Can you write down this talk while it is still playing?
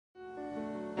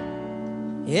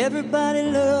Everybody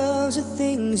loves the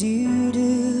things you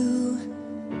do,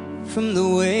 from the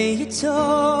way you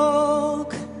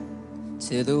talk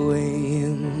to the way you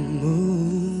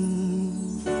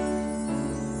move.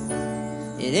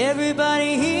 And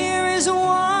everybody here is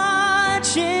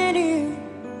watching you,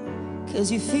 'cause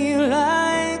you feel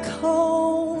like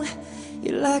home.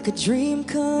 You're like a dream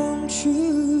come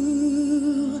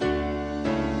true.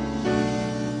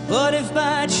 But if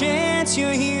by chance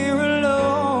you're here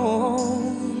alone,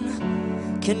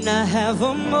 can I have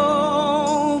a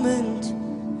moment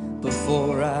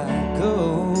before I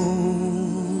go?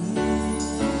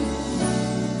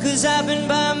 'Cause I've been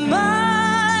by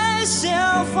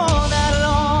myself all night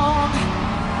long,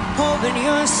 hoping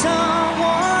you're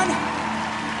someone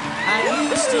I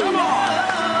used to know.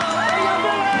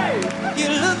 You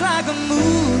look like a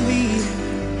movie,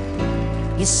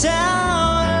 you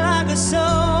sound like a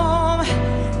song.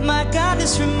 My God,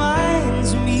 this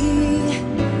reminds me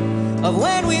of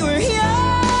when we were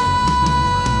young.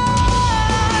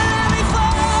 Let me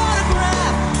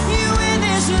photograph you in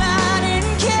this light in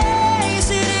case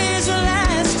it is the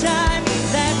last time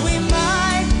that we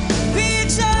might be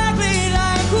exactly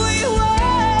like we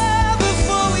were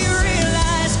before we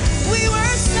realized we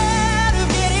were sad of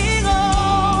getting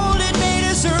old. It made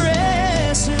us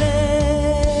restless.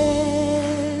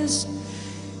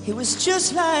 It was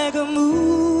just like a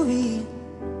movie.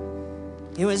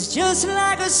 It was just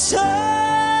like a song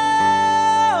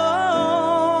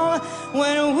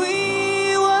when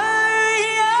we were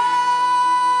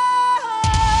young.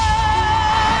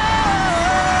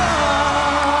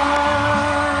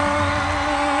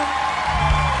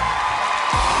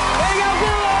 There you go,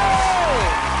 Billy!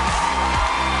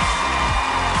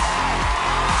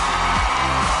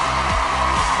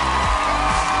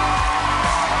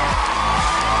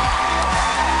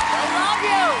 I love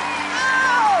you!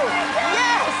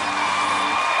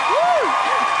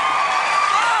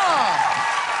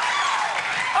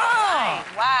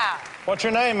 What's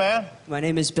your name, man? My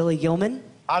name is Billy Gilman.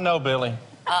 I know Billy.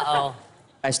 Uh-oh.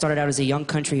 I started out as a young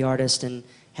country artist and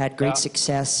had great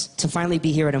success. To finally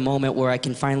be here at a moment where I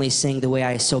can finally sing the way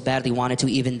I so badly wanted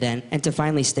to even then, and to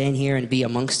finally stand here and be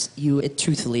amongst you, it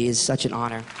truthfully is such an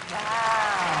honor. Wow.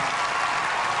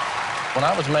 When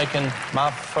I was making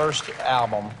my first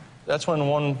album, that's when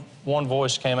one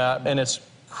voice came out, and it's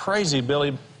crazy,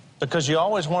 Billy, because you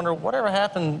always wonder, whatever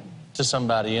happened to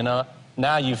somebody, you know?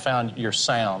 Now you found your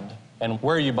sound and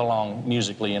where you belong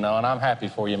musically, you know, and I'm happy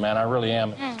for you, man. I really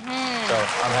am. So I'm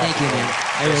happy. Thank you, man.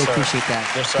 I really appreciate that.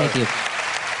 Yes, sir. Thank you.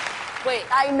 Wait,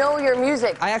 I know your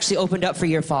music. I actually opened up for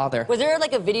your father. Was there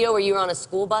like a video where you were on a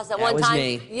school bus at one was time?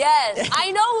 me. Yes.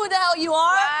 I know who the hell you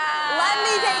are. Wow. Let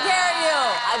me take care of you.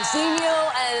 I've seen you,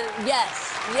 and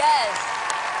yes, yes.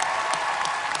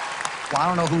 Well, I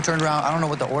don't know who turned around. I don't know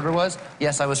what the order was.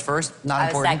 Yes, I was first. Not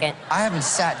important. I was second. I haven't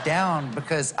sat down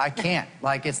because I can't.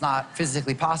 Like, it's not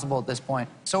physically possible at this point.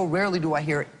 So rarely do I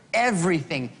hear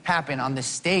everything happen on this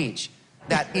stage.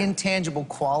 That intangible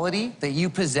quality that you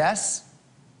possess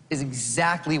is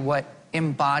exactly what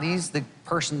embodies the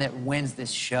person that wins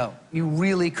this show. You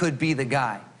really could be the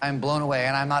guy. I'm blown away,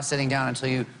 and I'm not sitting down until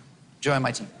you join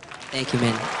my team. Thank you,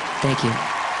 man. Thank you.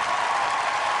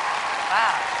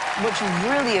 What you've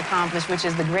really accomplished, which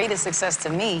is the greatest success to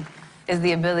me, is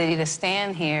the ability to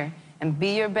stand here and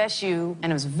be your best you,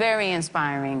 and it was very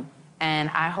inspiring, and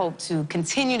I hope to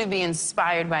continue to be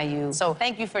inspired by you. So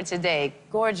thank you for today.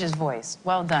 Gorgeous voice.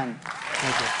 Well done.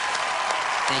 Thank you.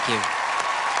 Thank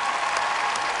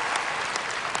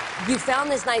you. You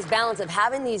found this nice balance of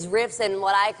having these riffs and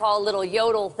what I call little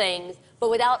yodel things,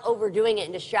 but without overdoing it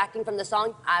and distracting from the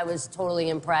song. I was totally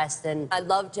impressed, and I'd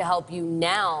love to help you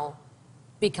now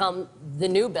become the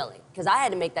new Billy, because I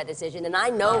had to make that decision, and I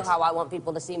know how I want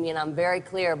people to see me, and I'm very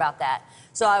clear about that.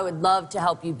 So I would love to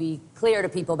help you be clear to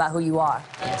people about who you are.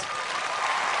 Yes.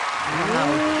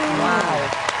 Wow.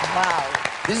 Wow.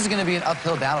 This is gonna be an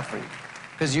uphill battle for you,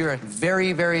 because you're a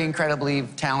very, very incredibly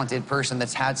talented person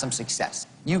that's had some success.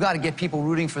 You gotta get people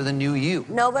rooting for the new you.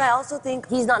 No, but I also think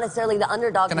he's not necessarily the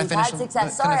underdog. Can I He's finish? had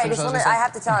success. Can I Sorry, I finish just what I was wanted, I gonna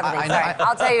have to tell say? everything. I know. Sorry.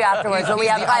 I'll tell you afterwards when we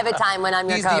have private time when I'm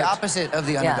your He's coach. the opposite of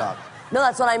the underdog. No,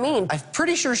 that's what I mean. I'm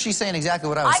pretty sure she's saying exactly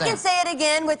what I was I saying. can say it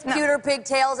again with cuter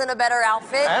pigtails and a better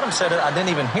outfit. Adam said it, I didn't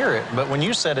even hear it, but when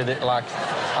you said it, like,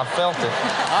 I felt it. You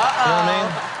know what I mean?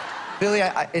 Billy,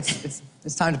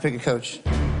 it's time to pick a coach.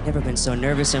 Never been so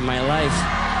nervous in my life.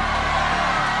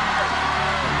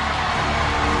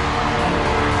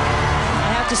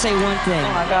 I have to say one thing.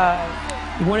 Oh, my God.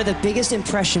 One of the biggest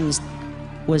impressions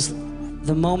was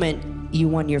the moment you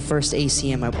won your first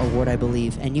ACM award, I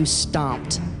believe, and you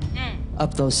stomped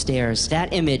up those stairs.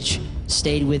 That image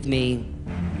stayed with me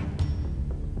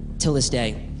till this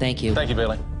day. Thank you. Thank you,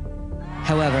 Billy.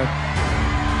 However,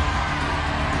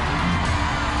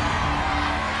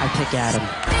 I pick Adam.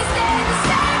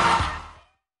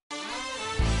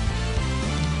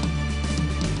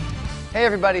 Hey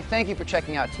everybody, thank you for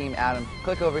checking out Team Adam.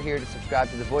 Click over here to subscribe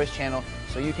to the Voice channel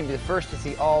so you can be the first to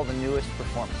see all the newest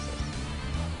performances.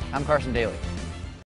 I'm Carson Daly.